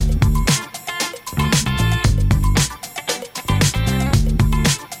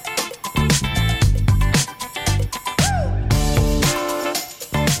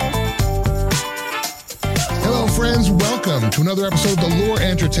another episode of the Lore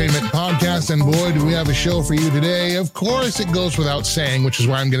Entertainment Podcast, and boy, do we have a show for you today. Of course, it goes without saying, which is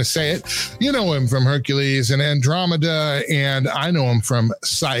why I'm going to say it. You know him from Hercules and Andromeda, and I know him from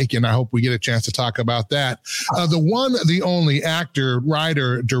Psych, and I hope we get a chance to talk about that. The one, the only actor,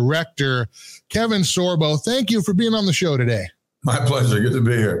 writer, director, Kevin Sorbo. Thank you for being on the show today. My pleasure. Good to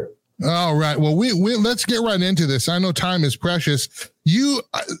be here. All right. Well, we let's get right into this. I know time is precious.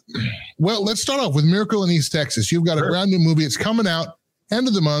 Let's start off with Miracle in East Texas. You've got a brand new movie. It's coming out end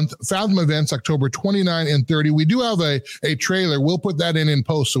of the month. Fathom Events, October 29 and 30. We do have a trailer. We'll put that in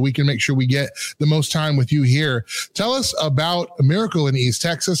post so we can make sure we get the most time with you here. Tell us about Miracle in East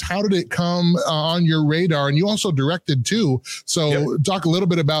Texas. How did it come on your radar? And you also directed too. So Talk a little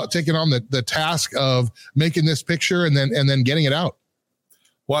bit about taking on the task of making this picture and then getting it out.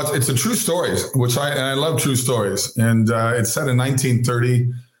 Well, it's a true story, I love true stories. And it's set in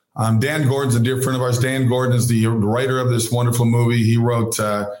 1930. Dan Gordon's a dear friend of ours. Dan Gordon is the writer of this wonderful movie. He wrote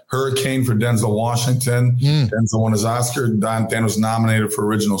Hurricane for Denzel Washington. Denzel won his Oscar. Dan was nominated for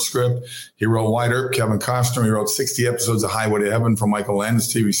original script. He wrote White Earp, Kevin Costner. He wrote 60 episodes of Highway to Heaven for Michael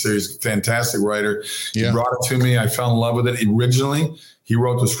Landon's TV series. Fantastic writer. Yeah. He brought it to me. I fell in love with it. Originally, he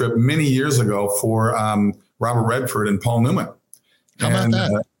wrote the script many years ago for Robert Redford and Paul Newman. How about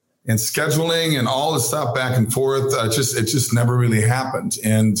that? And scheduling and all the stuff back and forth, it just never really happened.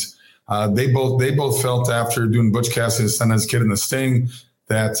 And they both felt after doing Butch Cassidy and Sundance Kid and The Sting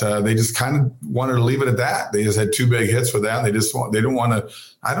that they just kind of wanted to leave it at that. They just had two big hits with that. They didn't want to.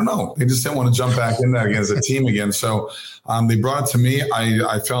 I don't know. They just didn't want to jump back in that again as a team again. So they brought it to me.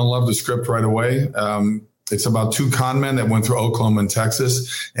 I fell in love with the script right away. It's about two con men that went through Oklahoma and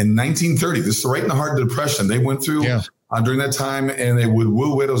Texas in 1930. This is right in the heart of the Depression. They went through. Yeah. During that time, and they would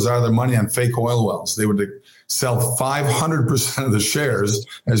woo widows out of their money on fake oil wells. They would sell 500% of the shares.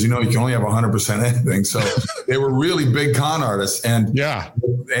 As you know, you can only have 100% anything. So they were really big con artists. And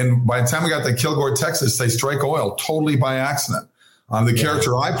by the time we got to Kilgore, Texas, they strike oil totally by accident. The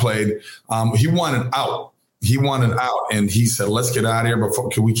character I played, he wanted out. And he said, let's get out of here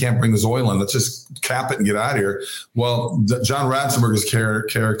we can't bring this oil in. Let's just cap it and get out of here. Well, John Ratzenberger's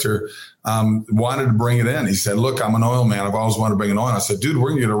character wanted to bring it in. He said, look, I'm an oil man. I've always wanted to bring it on. I said, dude, we're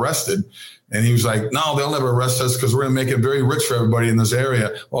going to get arrested. And he was like, no, they'll never arrest us because we're going to make it very rich for everybody in this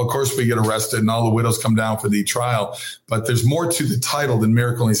area. Well, of course, we get arrested and all the widows come down for the trial. But there's more to the title than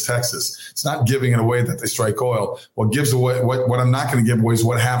Miracle in East Texas. It's not giving it away that they strike oil. What gives away, what I'm not going to give away is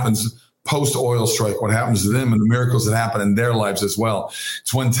what happens post-oil strike, what happens to them and the miracles that happen in their lives as well.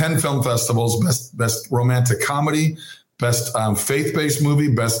 It's won 10 film festivals, best romantic comedy, best faith-based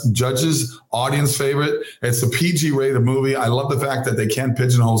movie, best judges, audience favorite. It's a PG-rated movie. I love the fact that they can't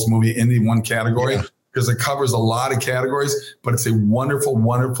pigeonhole this movie into one category because it covers a lot of categories, but it's a wonderful,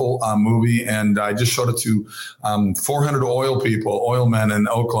 wonderful movie. And I just showed it to 400 oil men in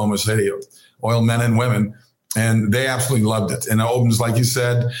Oklahoma City, oil men and women. And they absolutely loved it. And it opens, like you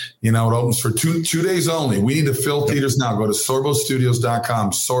said, it opens for two days only. We need to fill theaters now. Go to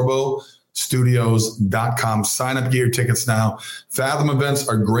sorbostudios.com, sorbostudios.com. Sign up, get your tickets now. Fathom events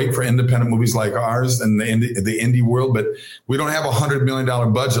are great for independent movies like ours and the indie world, but we don't have $100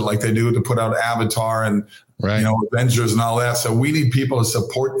 million budget like they do to put out Avatar and Avengers and all that. So we need people to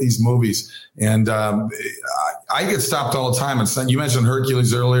support these movies. And I get stopped all the time. You mentioned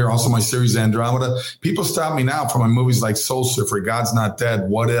Hercules earlier, also my series Andromeda. People stop me now for my movies like Soul Surfer, God's Not Dead,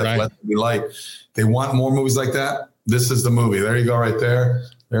 What If, Let There Be Light. They want more movies like that. This is the movie. There you go right there.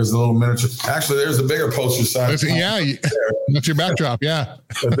 There's the little miniature. Actually, there's a bigger poster size. That's your backdrop. Yeah.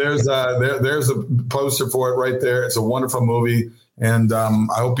 But there's a poster for it right there. It's a wonderful movie. And I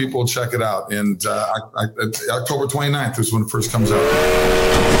hope people will check it out. And October 29th is when it first comes out.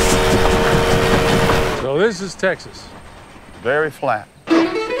 So this is Texas. Very flat.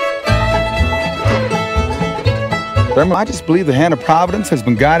 I just believe the hand of Providence has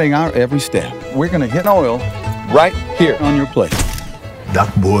been guiding our every step. We're going to hit oil right here on your plate.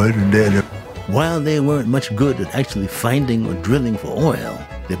 Doc Boyd and Daniel. While they weren't much good at actually finding or drilling for oil,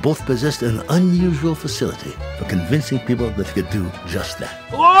 they both possessed an unusual facility for convincing people that they could do just that.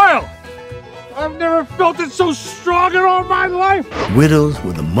 Oil! I've never felt it so strong in all my life! Widows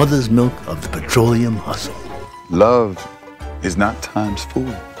were the mother's milk of the petroleum hustle. Love is not time's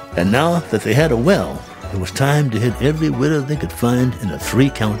fool. And now that they had a well, it was time to hit every widow they could find in a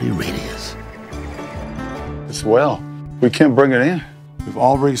 3-county radius. This well, we can't bring it in. We've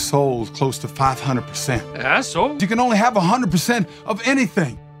already sold close to 500%. Yeah, so? You can only have 100% of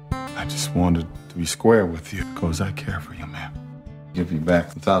anything. I just wanted to be square with you because I care for you, man. Give you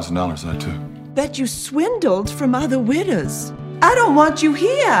back the $1,000 I took. That you swindled from other widows. I don't want you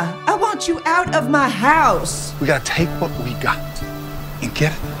here. I want you out of my house. We gotta take what we got and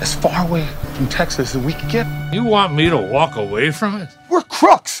get it as far away from Texas as we can get. You want me to walk away from it? We're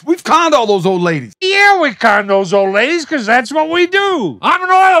crooks. We've conned all those old ladies. Yeah, we con those old ladies because that's what we do. I'm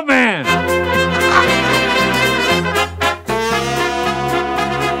an oil man.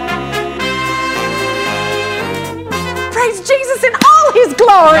 Praise Jesus in all his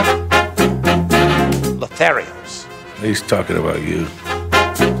glory. Lotharios. He's talking about you.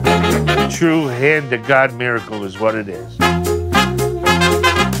 True hand-to-God miracle is what it is.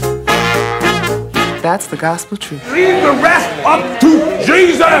 That's the gospel truth. Leave the rest up to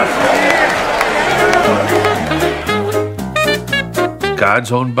Jesus!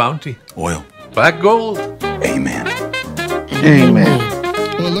 God's own bounty. Oil. Black gold. Amen. Amen.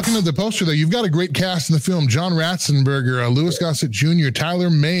 Well, looking at the poster there, you've got a great cast in the film. John Ratzenberger, Louis Gossett Jr., Tyler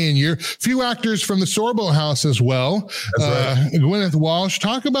May, and your few actors from the Sorbo house as well. Right. Gwyneth Walsh.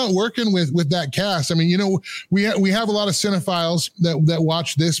 Talk about working with that cast. I mean, you know, we have a lot of cinephiles that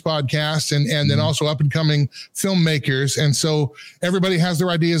watch this podcast and then also up and coming filmmakers. And so everybody has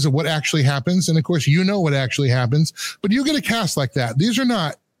their ideas of what actually happens. And of course, you know what actually happens, but you get a cast like that. These are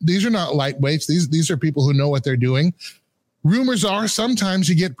not lightweights. These are people who know what they're doing. Rumors are sometimes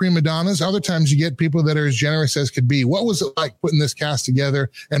you get prima donnas, other times you get people that are as generous as could be. What was it like putting this cast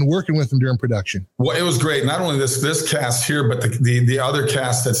together and working with them during production? Well, it was great. Not only this cast here, but the other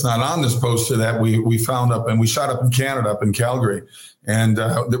cast that's not on this poster that we found up and we shot up in Canada, up in Calgary. And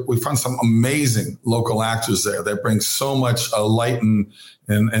we found some amazing local actors there that bring so much light and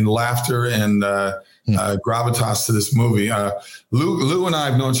laughter and gravitas to this movie. Lou and I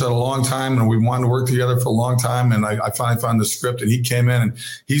have known each other a long time, and we wanted to work together for a long time. And I finally found the script, and he came in, and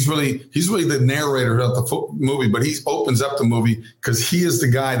he's really the narrator of the movie, but he opens up the movie because he is the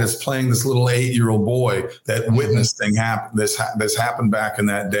guy that's playing this little 8-year-old boy that witnessed this happened back in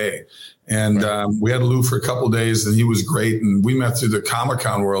that day. And we had Lou for a couple of days, and he was great. And we met through the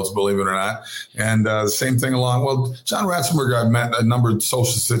Comic-Con worlds, believe it or not. And the same thing Well, John Ratzenberger, I've met a number of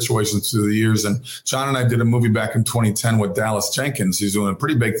social situations through the years. And John and I did a movie back in 2010 with Dallas Jenkins. He's doing a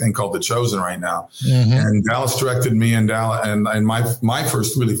pretty big thing called The Chosen right now. Mm-hmm. And Dallas directed me and my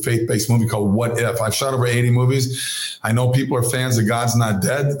first really faith-based movie called What If. I've shot over 80 movies. I know people are fans of God's Not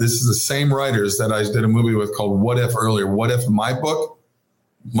Dead. This is the same writers that I did a movie with called What If earlier. What If, in my book,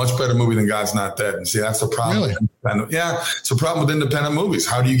 much better movie than God's Not Dead. And see, that's the problem. Really? Yeah, it's a problem with independent movies.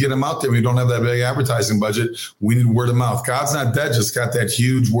 How do you get them out there when you don't have that big advertising budget? We need word of mouth. God's Not Dead just got that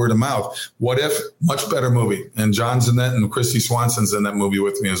huge word of mouth. What If? Much better movie. And John's in that, and Christy Swanson's in that movie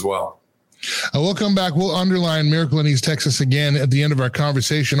with me as well. We'll come back. We'll underline Miracle in East Texas again at the end of our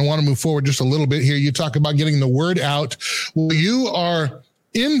conversation. I want to move forward just a little bit here. You talk about getting the word out. Well, you are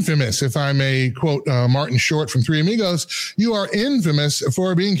infamous, if I may quote Martin Short from Three Amigos, you are infamous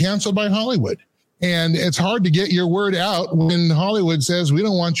for being canceled by Hollywood. And it's hard to get your word out when Hollywood says, we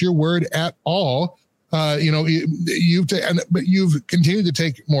don't want your word at all. But you've continued to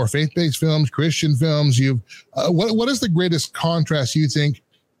take more faith-based films, Christian films. What is the greatest contrast you think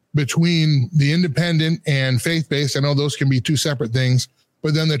between the independent and faith-based? I know those can be two separate things,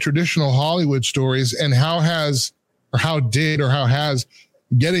 but then the traditional Hollywood stories, and how has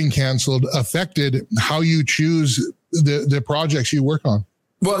getting canceled affected how you choose the projects you work on?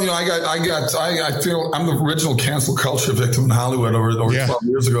 Well, I feel I'm the original cancel culture victim in Hollywood over 12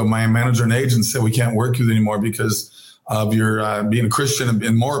 years ago. My manager and agent said, we can't work with you anymore because of your being a Christian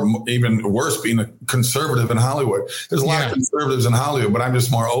and more, even worse, being a conservative in Hollywood. There's a lot of conservatives in Hollywood, but I'm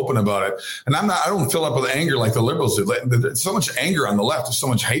just more open about it. And I don't fill up with anger like the liberals do. There's so much anger on the left. There's so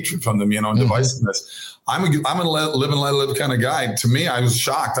much hatred from them, and divisiveness. I'm a live and let live kind of guy. To me, I was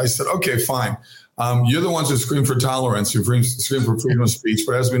shocked. I said, okay, fine. You're the ones who scream for tolerance, who scream for freedom of speech.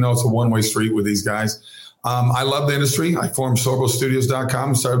 But as we know, it's a one-way street with these guys. I love the industry. I formed SorboStudios.com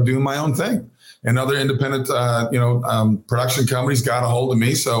and started doing my own thing. And other independent, production companies got a hold of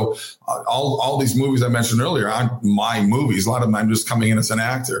me. So all these movies I mentioned earlier aren't my movies. A lot of them I'm just coming in as an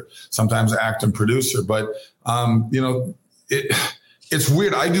actor, sometimes act and producer. But, it's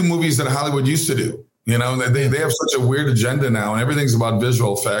weird. I do movies that Hollywood used to do. They have such a weird agenda now, and everything's about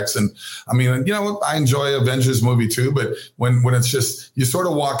visual effects. And I mean, I enjoy Avengers movie too, but when it's just, you sort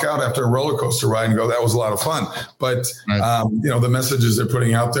of walk out after a roller coaster ride and go, that was a lot of fun. But, the messages they're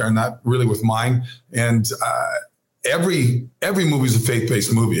putting out there are not really with mine. And every movie is a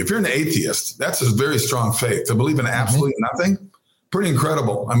faith-based movie. If you're an atheist, that's a very strong faith. To believe in absolutely nothing, pretty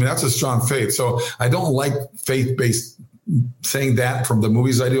incredible. I mean, that's a strong faith. So I don't like faith-based saying that from the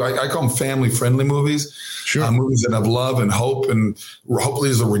movies I do. I call them family-friendly movies, movies that have love and hope, and hopefully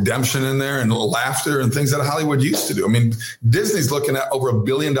there's a redemption in there and a little laughter and things that Hollywood used to do. I mean, Disney's looking at over $1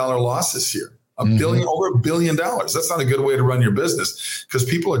 billion loss this year. Over $1 billion. That's not a good way to run your business, because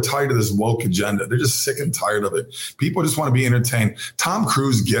people are tired of this woke agenda. They're just sick and tired of it. People just want to be entertained. Tom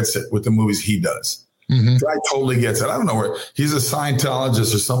Cruise gets it with the movies he does. Guy totally gets it. I don't know where he's a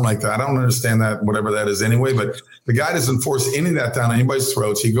Scientologist or something like that. I don't understand that, whatever that is anyway, but the guy doesn't force any of that down anybody's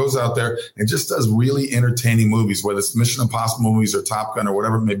throats. He goes out there and just does really entertaining movies, whether it's Mission Impossible movies or Top Gun or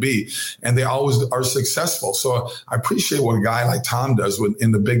whatever it may be. And they always are successful. So I appreciate what a guy like Tom does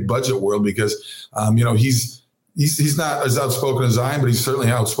in the big budget world, because, he's not as outspoken as I am, but he's certainly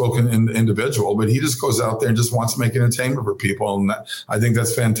an outspoken individual. But he just goes out there and just wants to make entertainment for people. And I think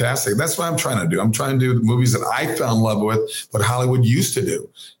that's fantastic. That's what I'm trying to do. I'm trying to do the movies that I fell in love with, what Hollywood used to do.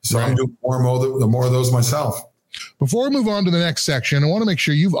 So I'm doing more of those myself. Before we move on to the next section, I want to make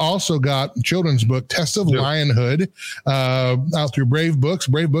sure you've also got a children's book, Test of Lionhood, out through Brave Books,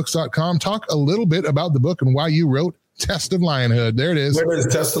 bravebooks.com. Talk a little bit about the book and why you wrote Test of Lionhood. There it is. There it is,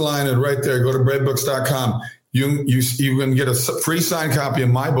 Test of Lionhood, right there. Go to bravebooks.com. You can get a free signed copy of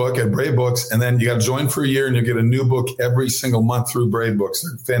my book at Brave Books, and then you got to join for a year, and you get a new book every single month through Brave Books.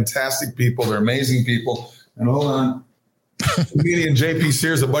 They're fantastic people. They're amazing people. And hold on. Comedian JP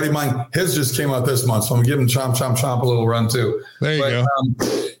Sears, a buddy of mine, his just came out this month, so I'm giving Chomp a little run too. There you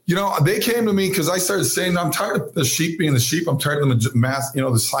go. They came to me because I started saying, I'm tired of the sheep being the sheep. I'm tired of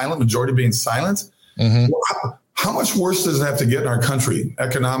the silent majority being silent. How much worse does it have to get in our country,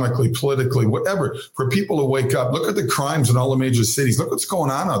 economically, politically, whatever, for people to wake up? Look at the crimes in all the major cities. Look what's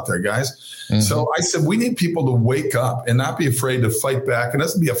going on out there, guys. So I said, we need people to wake up and not be afraid to fight back. And it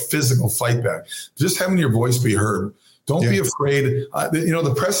doesn't be a physical fight back. Just having your voice be heard. Don't be afraid.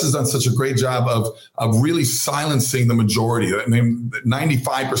 The press has done such a great job of really silencing the majority. I mean,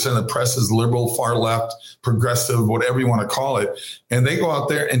 95% of the press is liberal, far left, progressive, whatever you want to call it. And they go out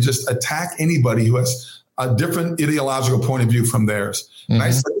there and just attack anybody who has a different ideological point of view from theirs. And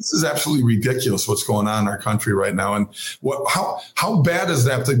I said, this is absolutely ridiculous what's going on in our country right now. And how bad does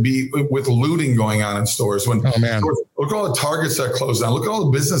that have to be with looting going on in stores? Look at all the Targets that closed down. Look at all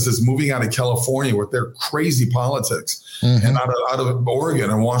the businesses moving out of California with their crazy politics and out of Oregon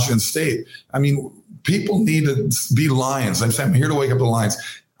and Washington State. I mean, people need to be lions. I'm saying, I'm here to wake up the lions.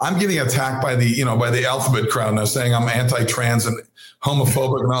 I'm getting attacked by the alphabet crowd now, saying I'm anti-trans and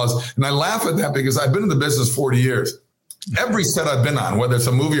homophobic and all this. And I laugh at that because I've been in the business 40 years. Every set I've been on, whether it's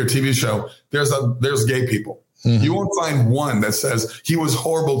a movie or TV show, there's gay people. You won't find one that says he was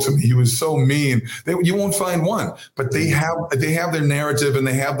horrible to me, he was so mean. You won't find one, but they have their narrative and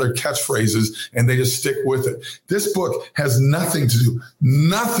they have their catchphrases and they just stick with it. This book has nothing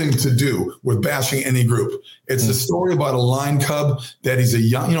to do with bashing any group. It's a story about a lion cub that he's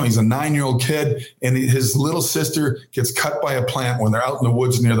he's a 9-year-old kid, and his little sister gets cut by a plant when they're out in the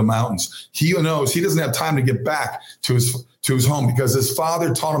woods near the mountains. He knows he doesn't have time to get back to his home because his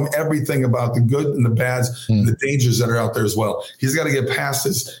father taught him everything about the good and the bads and the dangers that are out there as well. He's got to get past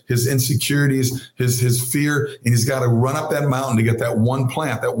his insecurities, his fear, and he's got to run up that mountain to get that one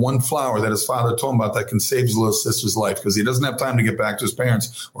plant, that one flower that his father told him about that can save his little sister's life, because he doesn't have time to get back to his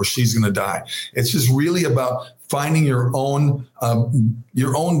parents or she's going to die. It's just really about finding your own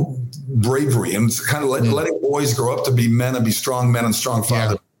bravery, and it's kind of letting boys grow up to be men and be strong men and strong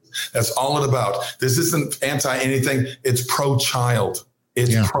fathers. That's all it's about. This isn't anti anything. It's pro-child.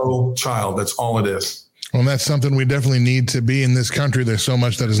 Pro-child. That's all it is. Well, that's something we definitely need to be in this country. There's so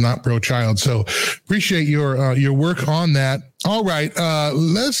much that is not pro-child. So appreciate your work on that. All right.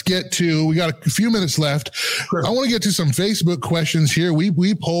 Let's get to, we got a few minutes left. Sure. I want to get to some Facebook questions here.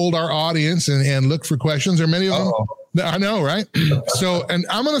 We polled our audience and looked for questions. There are many of them. I know, right? So, and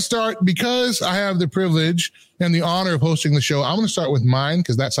I'm going to start, because I have the privilege and the honor of hosting the show. I'm going to start with mine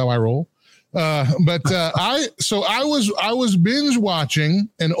because that's how I roll. I was binge watching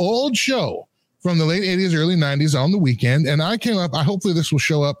an old show from the late 80s, early 90s on the weekend. And I came up, hopefully this will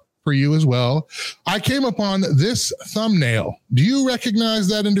show up for you as well. I came upon this thumbnail. Do you recognize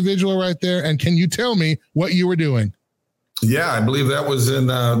that individual right there? And can you tell me what you were doing? Yeah, I believe that was in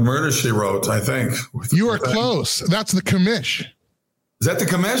Murder, She Wrote, I think. You are close. That's the commish. Is that the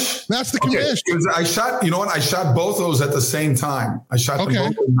commish? That's the commish. I shot both of those at the same time. I shot them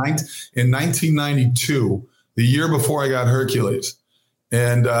both in 1992, the year before I got Hercules.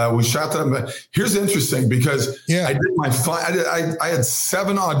 And we shot them. Here's interesting, because I did I had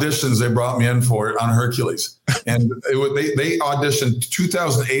 7 auditions they brought me in for it on Hercules. And they auditioned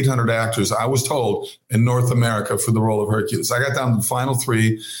 2,800 actors, I was told, in North America for the role of Hercules. I got down to the final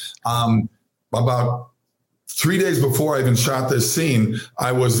 3. About 3 days before I even shot this scene,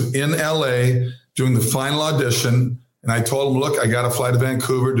 I was in LA doing the final audition. And I told him, look, I got to fly to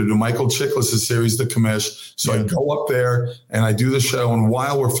Vancouver to do Michael Chiklis' series, The Commish. So I go up there and I do the show. And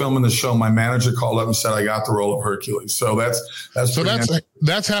while we're filming the show, my manager called up and said, I got the role of Hercules. So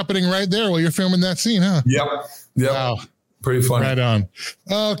that's happening right there while you're filming that scene, huh? Yep. Wow. Pretty funny. Right on.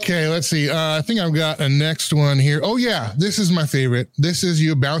 Okay, let's see. I think I've got a next one here. Oh yeah, this is my favorite. This is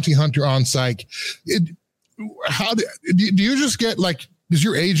you, bounty hunter on Psych. Do you just get like, does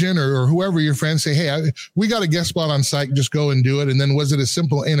your agent or whoever your friends say, hey, we got a guest spot on Psych, just go and do it? And then was it a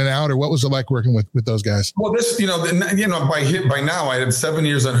simple in and out, or what was it like working with those guys? Well, by now I had 7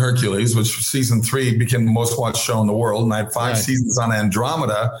 years on Hercules, which season 3 became the most watched show in the world. And I had 5 seasons on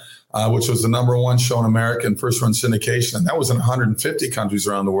Andromeda, which was the #1 show in America and first run syndication. And that was in 150 countries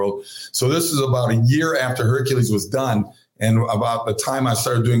around the world. So this is about a year after Hercules was done and about the time I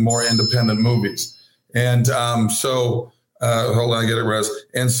started doing more independent movies. And hold on, I get it, Rez.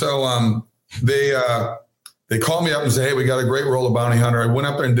 And so they called me up and said, hey, we got a great role of bounty hunter. I went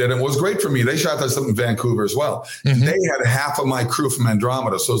up there and did it. It was great for me. They shot that stuff in Vancouver as well. Mm-hmm. They had half of my crew from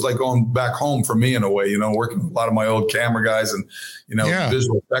Andromeda. So it was like going back home for me in a way, working with a lot of my old camera guys and,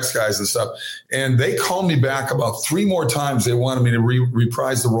 visual effects guys and stuff. And they called me back about 3 more times. They wanted me to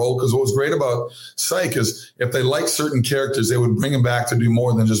reprise the role, because what was great about Psych is if they liked certain characters, they would bring them back to do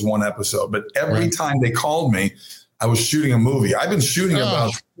more than just one episode. But every time they called me, I was shooting a movie. I've been shooting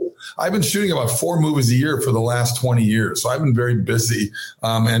about 4 movies a year for the last 20 years. So I've been very busy.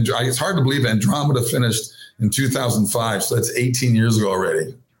 And it's hard to believe Andromeda finished in 2005. So that's 18 years ago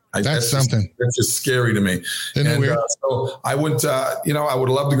already. That's something. That's just scary to me. So I went, I would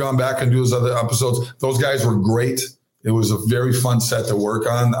love to go on back and do those other episodes. Those guys were great. It was a very fun set to work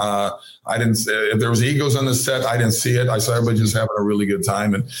on. If there was egos on the set, I didn't see it. I saw everybody just having a really good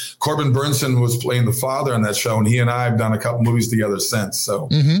time. And Corbin Burnson was playing the father on that show, and he and I have done a couple movies together since. So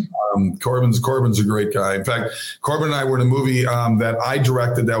Corbin's a great guy. In fact, Corbin and I were in a movie that I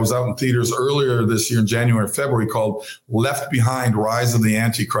directed that was out in theaters earlier this year in January, February, called Left Behind: Rise of the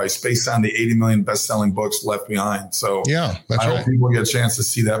Antichrist, based on the 80 million best-selling books Left Behind. So I hope people get a chance to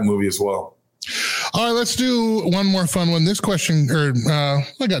see that movie as well. All right, let's do one more fun one. This question, I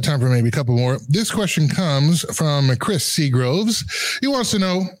got time for maybe a couple more. This question comes from Chris Seagroves. He wants to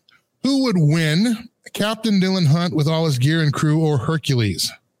know, who would win, Captain Dylan Hunt with all his gear and crew, or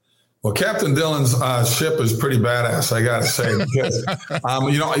Hercules? Well, Captain Dylan's ship is pretty badass, I got to say. Because,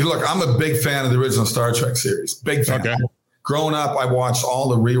 look, I'm a big fan of the original Star Trek series. Big fan. Okay. Growing up, I watched all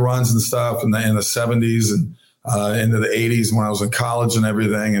the reruns and stuff in the 70s and into the 80s when I was in college and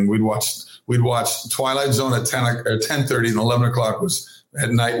everything. And we'd watch Twilight Zone at 10:30, and 11 o'clock at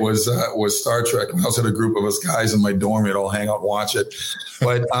night was Star Trek. And I also had a group of us guys in my dorm. We'd all hang out and watch it.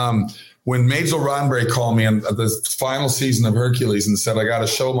 But when Maisel Roddenberry called me in the final season of Hercules and said, I got a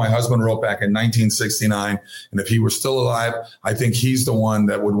show my husband wrote back in 1969, and if he were still alive, I think he's the one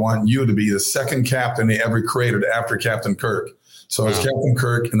that would want you to be the second captain he ever created after Captain Kirk. So it's Captain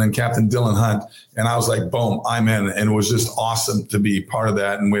Kirk and then Captain Dylan Hunt. And I was like, boom, I'm in. And it was just awesome to be part of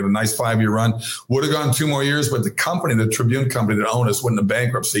that. And we had a nice 5-year run. Would have gone 2 more years, but the company, the Tribune company that owned us, went into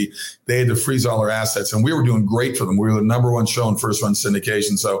bankruptcy. They had to freeze all our assets. And we were doing great for them. We were the #1 show in first run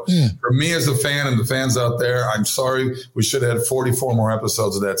syndication. So for me as a fan and the fans out there, I'm sorry. We should have had 44 more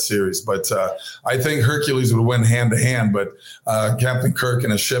episodes of that series. But I think Hercules would win hand to hand. But Captain Kirk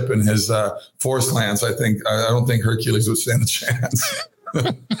and a ship in his forest lands, I don't think Hercules would stand a chance.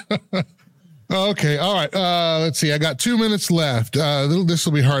 Okay. All right. Let's see. I got 2 minutes left. This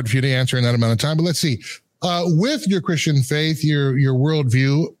will be hard for you to answer in that amount of time, but let's see. With your Christian faith, your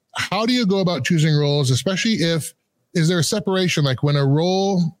worldview, how do you go about choosing roles, especially is there a separation, like when a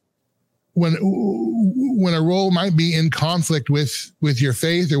role might be in conflict with your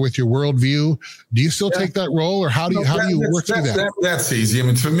faith or with your worldview? Do you still take that role, or how do you work through that? That's easy. I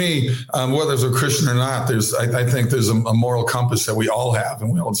mean, for me, whether it's a Christian or not, I think there's a moral compass that we all have,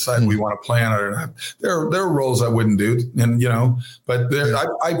 and we all decide we want to play on it or not. There are roles I wouldn't do, and but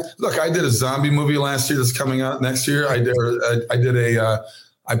I did a zombie movie last year that's coming out next year.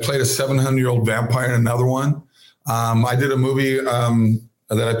 I played a 700-year-old vampire in another one. I did a movie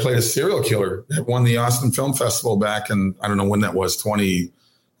that I played a serial killer. It won the Austin Film Festival back in, I don't know when that was,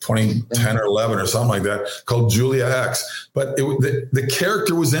 2010 or 11 or something like that, called Julia X. But the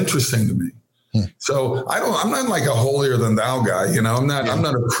character was interesting to me. So I'm not like a holier than thou guy. I'm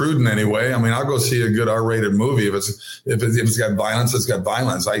not a prude in any way. I mean, I'll go see a good R-rated movie. If it's got violence, it's got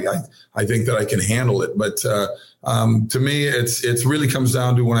violence. I think that I can handle it. But to me, it really comes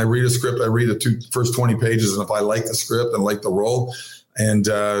down to when I read a script, I read the first 20 pages. And if I like the script and like the role, And,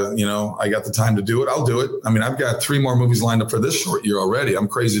 I got the time to do it. I'll do it. I mean, I've got 3 more movies lined up for this short year already. I'm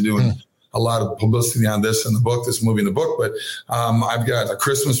crazy doing a lot of publicity on this in the book, this movie in the book. But I've got a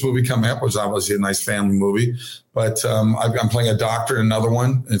Christmas movie coming up, which is obviously a nice family movie. But I'm playing a doctor in another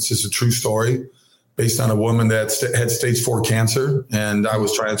one. It's just a true story based on a woman that had stage 4 cancer. And I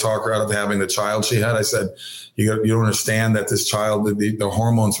was trying to talk her out of having the child she had. I said, you don't understand that this child, the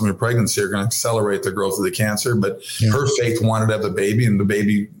hormones from your pregnancy are going to accelerate the growth of the cancer. But her faith wanted to have the baby, and the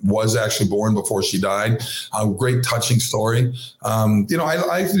baby was actually born before she died. A great touching story. I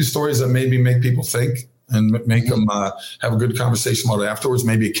do stories that maybe make people think and make them have a good conversation about it afterwards,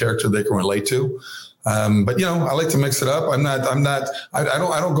 maybe a character they can relate to. But I like to mix it up. I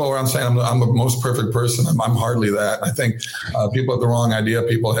don't go around saying I'm the most perfect person. I'm hardly that. I think people have the wrong idea.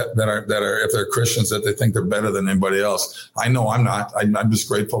 People that are, if they're Christians, that they think they're better than anybody else. I know I'm not. I'm just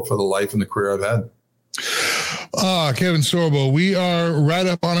grateful for the life and the career I've had. Kevin Sorbo, we are right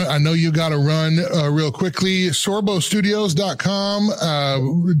up on it. I know you got to run real quickly.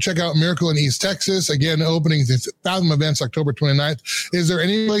 SorboStudios.com. Check out Miracle in East Texas. Again, opening Fathom Events October 29th. Is there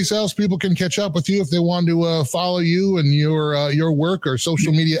any place else people can catch up with you if they want to follow you and your work or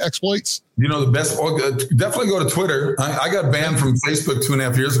social media exploits? The best, definitely go to Twitter. I got banned from Facebook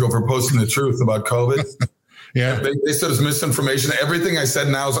 2.5 years ago for posting the truth about COVID. Yeah, they said it's misinformation. Everything I said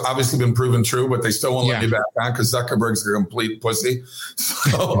now has obviously been proven true, but they still won't let me back on because Zuckerberg's a complete pussy.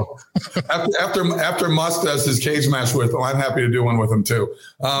 So after Musk does his cage match with him, I'm happy to do one with him too.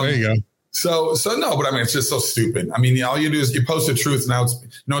 There you go. So no, but I mean, it's just so stupid. I mean, all you do is you post the truth. Now it's,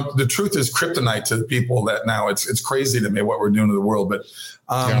 the truth is kryptonite to people that now it's crazy to me what we're doing to the world. But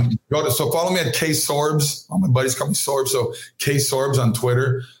follow me at K Sorbs. All my buddies call me Sorbs. So K Sorbs on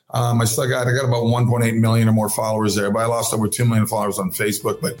Twitter. I got about 1.8 million or more followers there, but I lost over 2 million followers on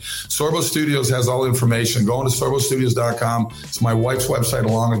Facebook. But Sorbo Studios has all the information. Go on to sorbostudios.com. It's my wife's website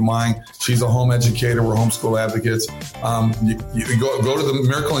along with mine. She's a home educator. We're homeschool advocates. You go to the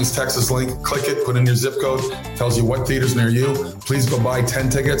Miracle in East Texas link, click it, put in your zip code, tells you what theater's near you. Please go buy 10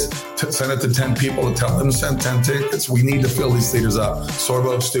 tickets, send it to 10 people to tell them to send 10 tickets. We need to fill these theaters up.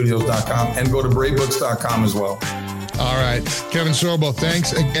 sorbostudios.com, and go to bravebooks.com as well. All right. Kevin Sorbo,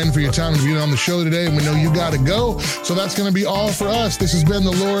 thanks again for your time and being on the show today. We know you got to go. So that's going to be all for us. This has been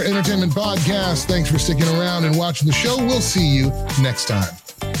the Lore Entertainment Podcast. Thanks for sticking around and watching the show. We'll see you next time.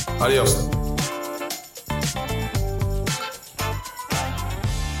 Adios.